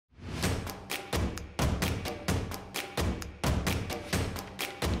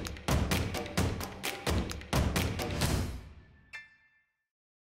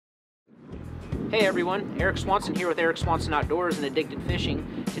Hey everyone, Eric Swanson here with Eric Swanson Outdoors and Addicted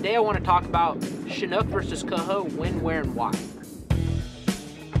Fishing. Today I want to talk about Chinook versus Coho, when, where, and why.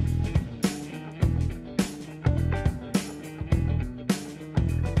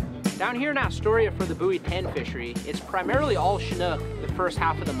 Down here in Astoria for the Buoy 10 fishery, it's primarily all Chinook the first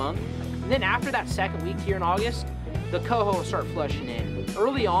half of the month. And then after that second week here in August, the Coho will start flushing in.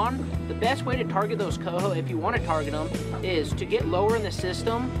 Early on, the best way to target those Coho, if you want to target them, is to get lower in the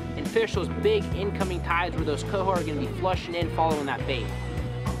system and fish those big incoming tides where those Coho are going to be flushing in following that bait.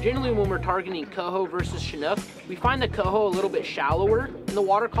 Generally when we're targeting Coho versus Chinook, we find the Coho a little bit shallower in the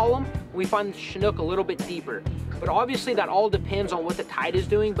water column, and we find the Chinook a little bit deeper. But obviously that all depends on what the tide is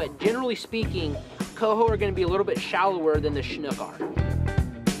doing, but generally speaking, Coho are going to be a little bit shallower than the Chinook are.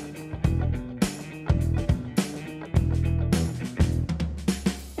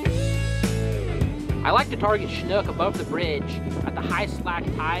 I like to target Chinook above the bridge at the high slack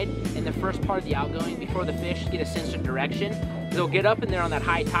tide in the first part of the outgoing before the fish get a sense of direction. They'll get up in there on that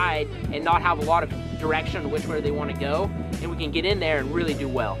high tide and not have a lot of direction on which way they want to go, and we can get in there and really do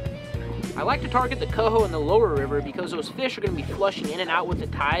well. I like to target the Coho in the lower river because those fish are going to be flushing in and out with the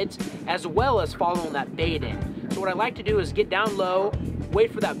tides as well as following that bait in. So what I like to do is get down low,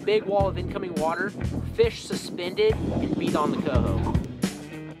 wait for that big wall of incoming water, fish suspended, and beat on the Coho.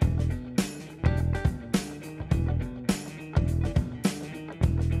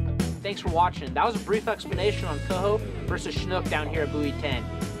 Thanks for watching. That was a brief explanation on Coho versus Chinook down here at Buoy 10.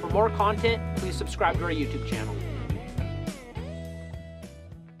 For more content, please subscribe to our YouTube channel.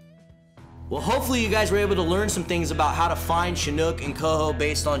 Well, hopefully you guys were able to learn some things about how to find Chinook and Coho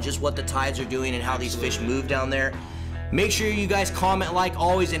based on just what the tides are doing and how these fish move down there. Make sure you guys comment like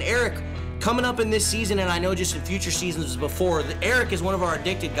always. And Eric, coming up in this season, and I know just in future seasons before, Eric is one of our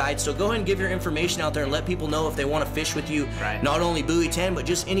Addicted Guides, so go ahead and give your information out there and let people know if they want to fish with you, not only Buoy 10, but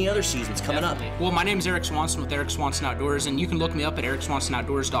just any other seasons coming up. Well, my name is Eric Swanson with Eric Swanson Outdoors, and you can look me up at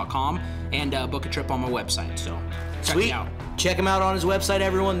ericswansonoutdoors.com and book a trip on my website, so check me out. Check him out on his website,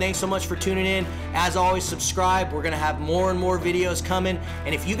 everyone. Thanks so much for tuning in. As always, subscribe. We're going to have more and more videos coming.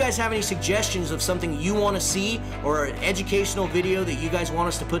 And if you guys have any suggestions of something you want to see or an educational video that you guys want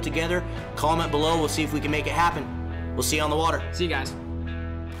us to put together, comment below. We'll see if we can make it happen. We'll see you on the water. See you guys.